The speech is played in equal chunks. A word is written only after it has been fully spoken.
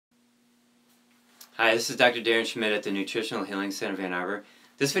Hi, this is Dr. Darren Schmidt at the Nutritional Healing Center of Ann Arbor.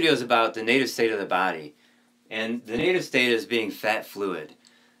 This video is about the native state of the body. And the native state is being fat fluid.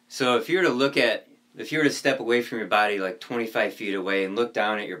 So if you were to step away from your body like 25 feet away and look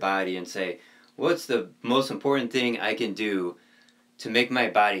down at your body and say, what's the most important thing I can do to make my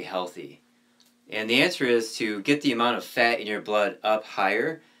body healthy? And the answer is to get the amount of fat in your blood up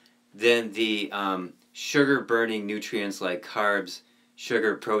higher than the sugar-burning nutrients like carbs,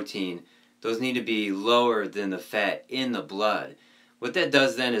 sugar, protein. Those need to be lower than the fat in the blood. What that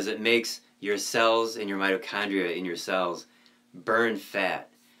does then is it makes your cells and your mitochondria in your cells burn fat.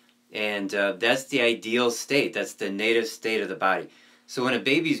 And that's the ideal state. That's the native state of the body. So when a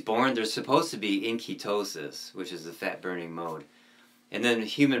baby's born, they're supposed to be in ketosis, which is the fat-burning mode. And then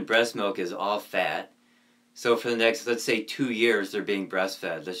human breast milk is all fat. So for the next, let's say 2 years, they're being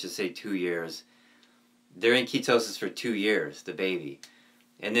breastfed. Let's just say 2 years. They're in ketosis for 2 years, the baby.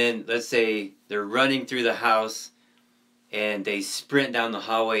 And then let's say they're running through the house and they sprint down the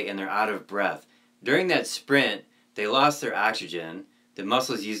hallway and they're out of breath. During that sprint, they lost their oxygen. The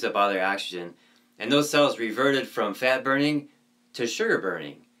muscles used up all their oxygen. And those cells reverted from fat burning to sugar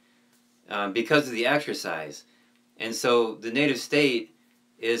burning because of the exercise. And so the native state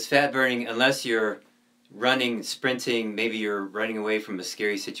is fat burning unless you're running, sprinting, maybe you're running away from a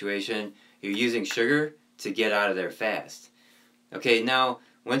scary situation. You're using sugar to get out of there fast. Okay, now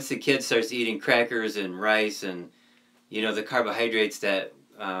once the kid starts eating crackers and rice and the carbohydrates that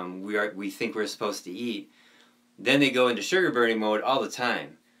we think we're supposed to eat, then they go into sugar burning mode all the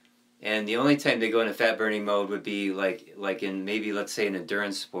time. And the only time they go into fat burning mode would be like in maybe, let's say, an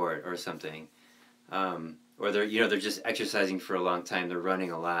endurance sport or something, or they're just exercising for a long time. They're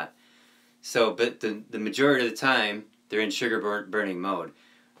running a lot. So, but the majority of the time they're in sugar burning mode.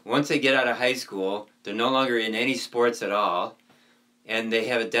 Once they get out of high school, they're no longer in any sports at all, and they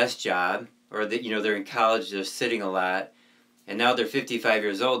have a desk job, or they're in college, they're sitting a lot, and now they're 55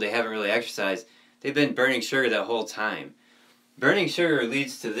 years old. They haven't really exercised. They've been burning sugar that whole time. Burning sugar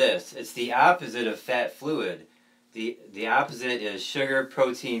leads to this. It's the opposite of fat fluid. The opposite is sugar,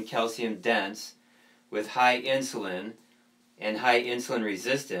 protein, calcium dense with high insulin and high insulin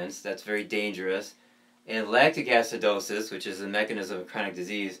resistance. That's very dangerous. And lactic acidosis, which is the mechanism of chronic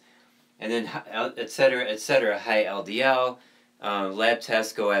disease. And then etc., etc., high LDL, lab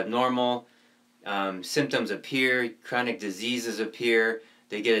tests go abnormal, symptoms appear, chronic diseases appear,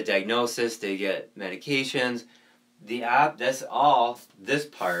 they get a diagnosis, they get medications. That's all this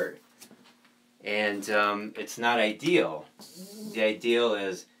part, and it's not ideal. The ideal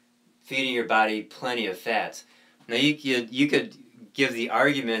is feeding your body plenty of fats. Now you could give the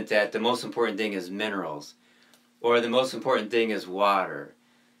argument that the most important thing is minerals, or the most important thing is water,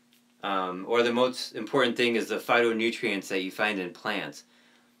 or the most important thing is the phytonutrients that you find in plants.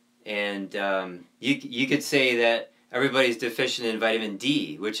 And you could say that everybody's deficient in vitamin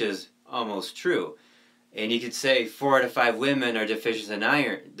D, which is almost true. And you could say 4 out of 5 women are deficient in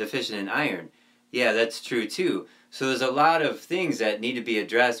iron. Yeah, that's true too. So there's a lot of things that need to be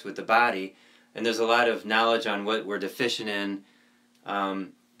addressed with the body, and there's a lot of knowledge on what we're deficient in.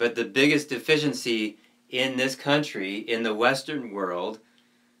 But the biggest deficiency in this country, in the Western world,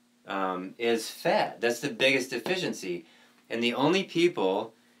 is fat. That's the biggest deficiency. And the only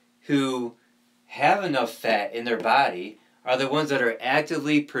people who have enough fat in their body are the ones that are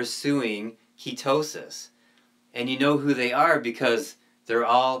actively pursuing ketosis. And you know who they are because they're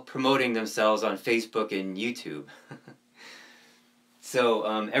all promoting themselves on Facebook and YouTube. So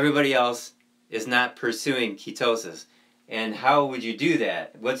everybody else is not pursuing ketosis. And how would you do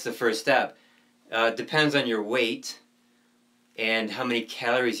that? What's the first step? Depends on your weight and how many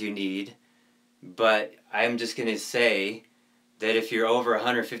calories you need. But I'm just going to say that if you're over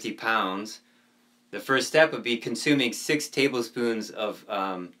 150 pounds, the first step would be consuming 6 tablespoons of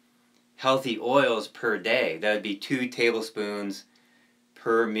healthy oils per day. That would be 2 tablespoons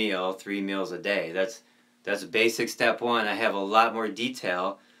per meal, 3 meals a day. That's basic step 1. I have a lot more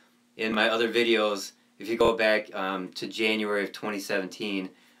detail in my other videos. If you go back to January of 2017,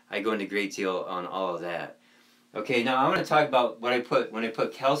 I go into great deal on all of that. Okay, now I'm going to talk about what I put when I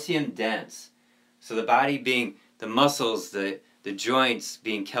put calcium dense. So the body being, the muscles, the joints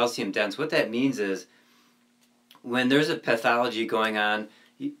being calcium dense. What that means is when there's a pathology going on,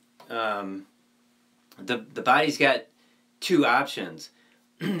 the body's got 2 options.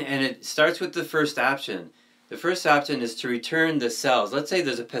 And it starts with the first option. The first option is to return the cells. Let's say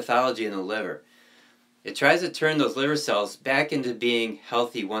there's a pathology in the liver. It tries to turn those liver cells back into being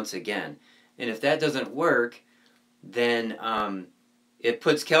healthy once again. And if that doesn't work, then it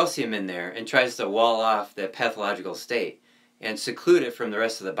puts calcium in there and tries to wall off that pathological state and seclude it from the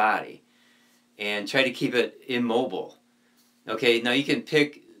rest of the body. and try to keep it immobile. Okay, now you can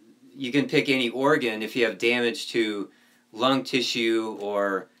pick any organ. If you have damage to lung tissue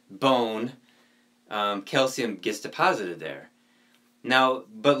or bone, calcium gets deposited there. Now,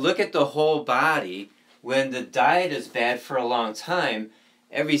 but look at the whole body. When the diet is bad for a long time,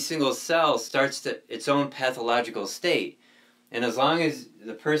 every single cell starts its own pathological state. And as long as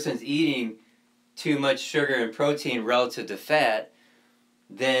the person's eating too much sugar and protein relative to fat,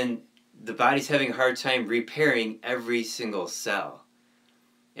 then the body's having a hard time repairing every single cell.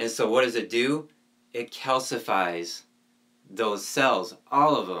 And so what does it do? It calcifies those cells,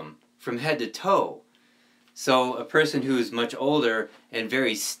 all of them, from head to toe. So a person who's much older and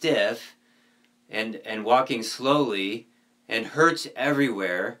very stiff and walking slowly and hurts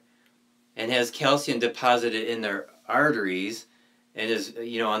everywhere and has calcium deposited in their arteries and is,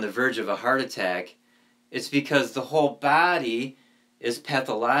 on the verge of a heart attack, it's because the whole body is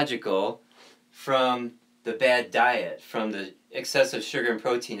pathological from the bad diet, from the excessive sugar and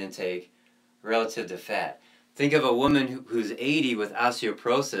protein intake relative to fat. Think of a woman who's 80 with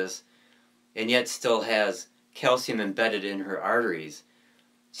osteoporosis and yet still has calcium embedded in her arteries.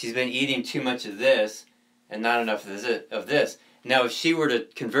 She's been eating too much of this and not enough of this. Now, if she were to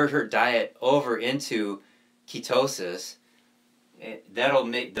convert her diet over into ketosis, that'll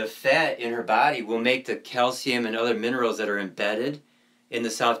make the fat in her body will make the calcium and other minerals that are embedded in the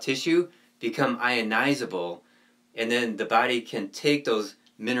soft tissue become ionizable, and then the body can take those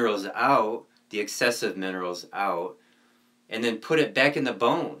minerals out, the excessive minerals out, and then put it back in the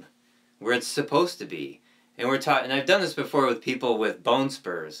bone where it's supposed to be. And we're taught, and I've done this before with people with bone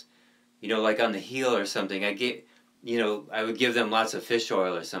spurs, like on the heel or something. I would give them lots of fish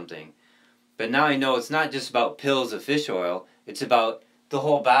oil or something. But now I know it's not just about pills of fish oil, it's about the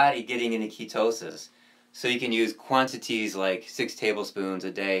whole body getting into ketosis. So you can use quantities like 6 tablespoons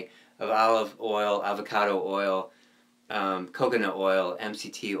a day of olive oil, avocado oil, coconut oil,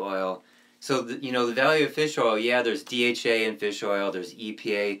 MCT oil. So, the value of fish oil, yeah, there's DHA in fish oil, there's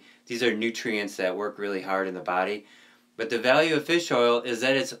EPA. These are nutrients that work really hard in the body. But the value of fish oil is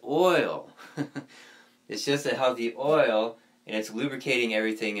that it's oil. It's just a healthy oil, and it's lubricating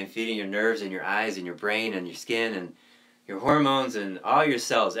everything and feeding your nerves and your eyes and your brain and your skin and your hormones and all your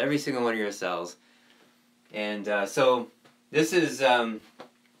cells, every single one of your cells. And so this is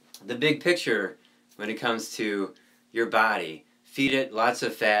the big picture when it comes to your body. Feed it lots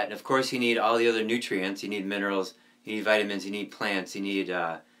of fat, and of course you need all the other nutrients. You need minerals, you need vitamins, you need plants, you need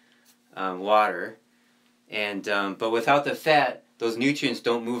water. And but without the fat, those nutrients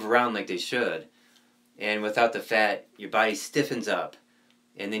don't move around like they should. And without the fat, your body stiffens up,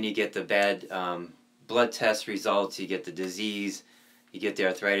 and then you get the bad blood test results. You get the disease, you get the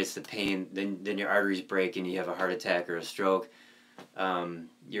arthritis, the pain. Then your arteries break, and you have a heart attack or a stroke.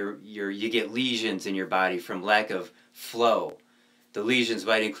 You get lesions in your body from lack of flow. The lesions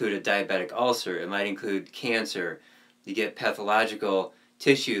might include a diabetic ulcer. It might include cancer. You get pathological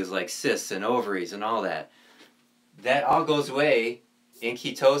tissues like cysts and ovaries and all that. That all goes away in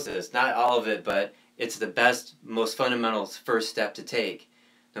ketosis. Not all of it, but it's the best, most fundamental first step to take,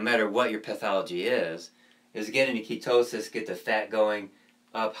 no matter what your pathology is get into ketosis, get the fat going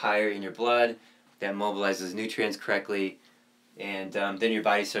up higher in your blood. That mobilizes nutrients correctly, and then your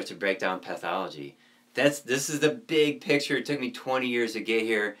body starts to break down pathology. This is the big picture. It took me 20 years to get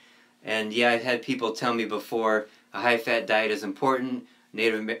here, and yeah, I've had people tell me before a high-fat diet is important.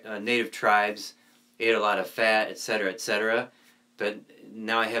 Native tribes ate a lot of fat, etc., etc. But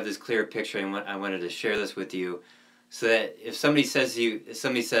now I have this clear picture, and I wanted to share this with you, so that if somebody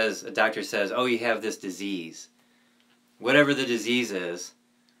says a doctor says, "Oh, you have this disease," whatever the disease is,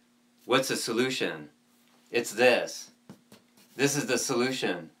 what's the solution? It's this. This is the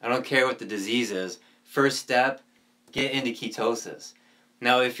solution. I don't care what the disease is. First step, get into ketosis.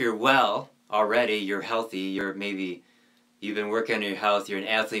 Now, if you're well already, you're healthy, maybe you've been working on your health, you're an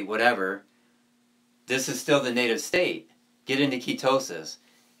athlete, whatever, this is still the native state. Get into ketosis.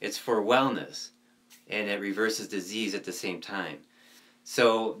 It's for wellness, and it reverses disease at the same time.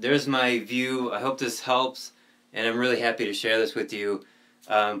 So there's my view. I hope this helps, and I'm really happy to share this with you.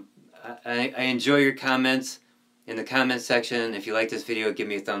 I enjoy your comments in the comment section. If you like this video, give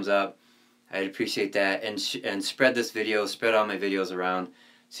me a thumbs up. I'd appreciate that, and spread this video, spread all my videos around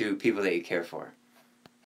to people that you care for.